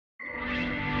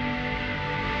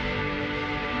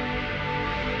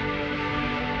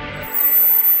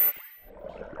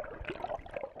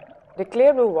The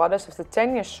clear blue waters of the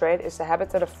Tañon Strait is the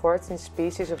habitat of 14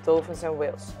 species of dolphins and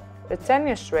whales. The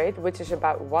Tañon Strait, which is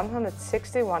about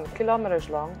 161 kilometers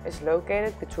long, is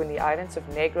located between the islands of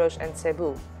Negros and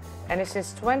Cebu, and is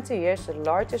since 20 years the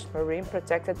largest marine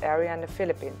protected area in the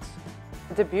Philippines.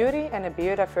 The beauty and the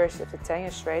biodiversity of the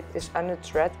Tañon Strait is under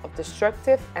threat of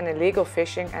destructive and illegal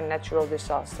fishing and natural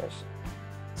disasters.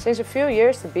 Since a few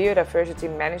years, the Biodiversity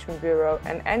Management Bureau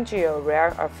and NGO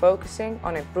RARE are focusing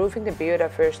on improving the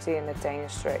biodiversity in the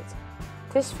Tañon Strait.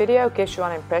 This video gives you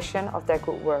an impression of their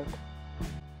good work.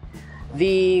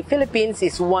 The Philippines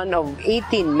is one of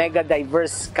 18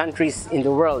 mega-diverse countries in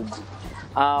the world,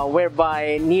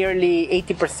 whereby nearly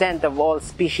 80% of all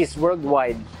species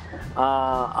worldwide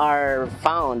are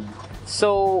found.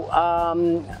 So,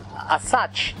 as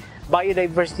such,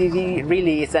 biodiversity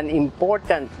really is an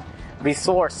important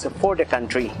resource for the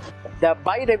country. The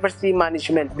Biodiversity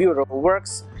Management Bureau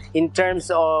works in terms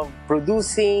of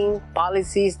producing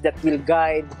policies that will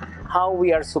guide how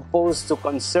we are supposed to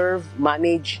conserve,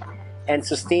 manage, and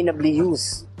sustainably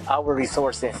use our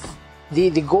resources. The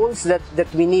goals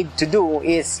that we need to do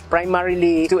is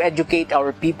primarily to educate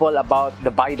our people about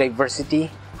the biodiversity,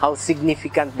 how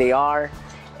significant they are,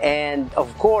 and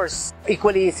of course,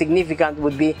 equally significant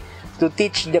would be to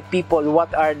teach the people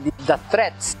what are the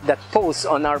threats that pose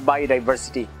on our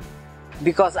biodiversity.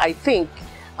 Because I think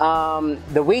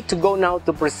the way to go now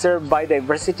to preserve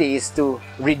biodiversity is to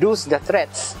reduce the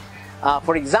threats.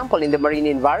 For example, in the marine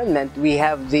environment, we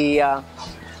have the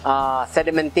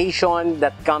sedimentation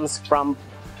that comes from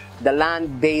the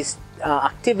land-based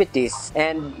activities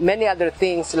and many other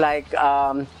things like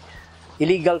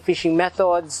illegal fishing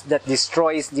methods that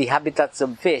destroys the habitats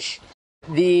of fish.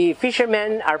 The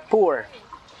fishermen are poor,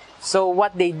 so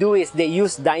what they do is they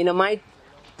use dynamite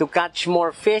to catch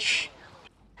more fish.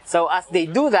 So as they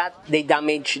do that, they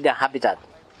damage the habitat.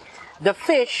 The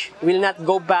fish will not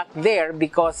go back there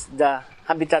because the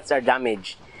habitats are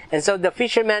damaged. And so the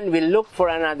fisherman will look for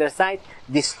another site,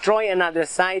 destroy another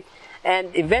site, and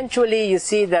eventually you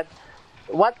see that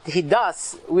what he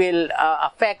does will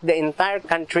affect the entire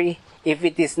country if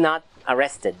it is not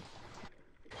arrested.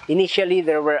 Initially,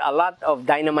 there were a lot of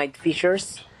dynamite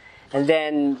fishers, and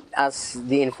then as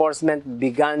the enforcement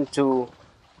began to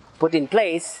put in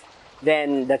place,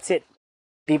 then that's it.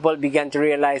 People began to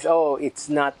realize, oh, it's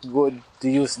not good to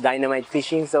use dynamite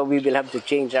fishing, so we will have to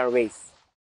change our ways.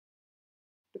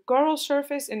 The coral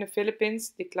surface in the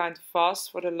Philippines declined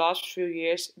fast for the last few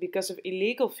years because of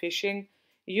illegal fishing,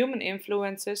 human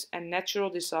influences, and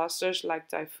natural disasters like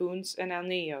typhoons and El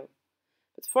Niño.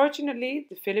 But fortunately,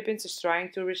 the Philippines is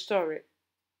trying to restore it.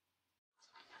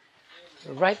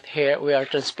 Right here, we are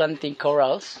transplanting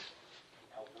corals,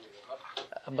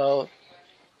 about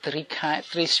three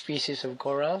species of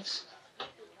corals,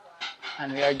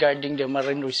 and we are guarding the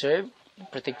marine reserve,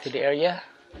 protected area.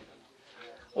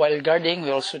 While guarding,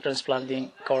 we're also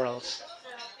transplanting corals.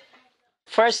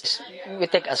 First, we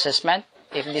take assessment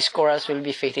if these corals will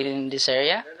be fitted in this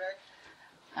area.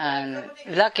 And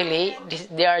luckily,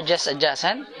 they are just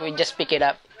adjacent. We just pick it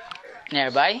up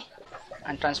nearby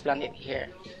and transplant it here.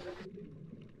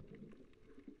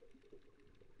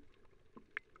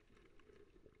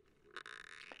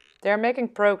 They are making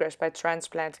progress by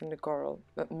transplanting the coral,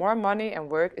 but more money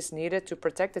and work is needed to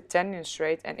protect the Tañon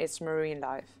Strait and its marine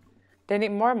life. They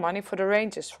need more money for the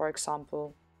rangers, for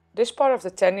example. This part of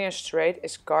the Tañon Strait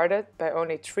is guarded by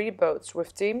only 3 boats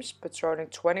with teams patrolling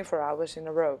 24 hours in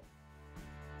a row.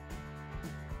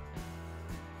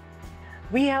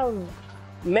 We have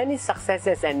many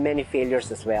successes and many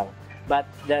failures as well. But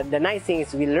the nice thing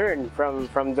is we learn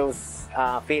from those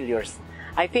failures.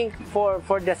 I think for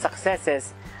the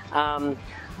successes,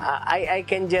 I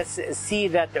can just see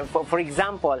that, for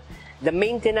example, the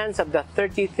maintenance of the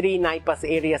 33 NIPAS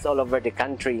areas all over the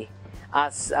country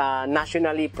as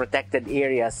nationally protected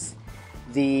areas,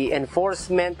 the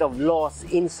enforcement of laws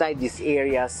inside these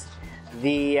areas,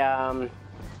 the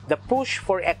push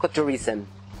for ecotourism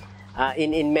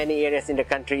in many areas in the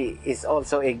country is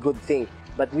also a good thing.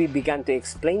 But we began to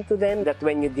explain to them that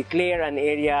when you declare an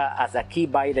area as a key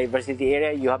biodiversity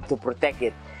area, you have to protect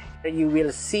it. You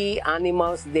will see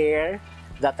animals there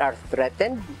that are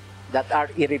threatened, that are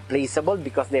irreplaceable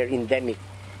because they're endemic.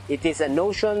 It is a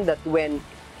notion that when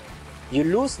you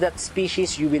lose that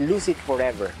species, you will lose it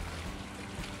forever.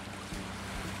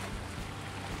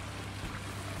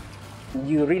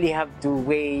 You really have to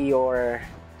weigh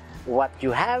what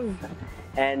you have,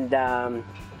 and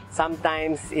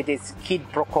sometimes it is quid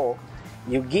pro quo.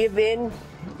 You give in,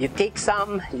 you take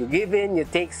some, you give in, you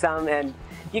take some, and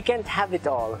you can't have it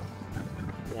all.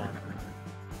 Yeah.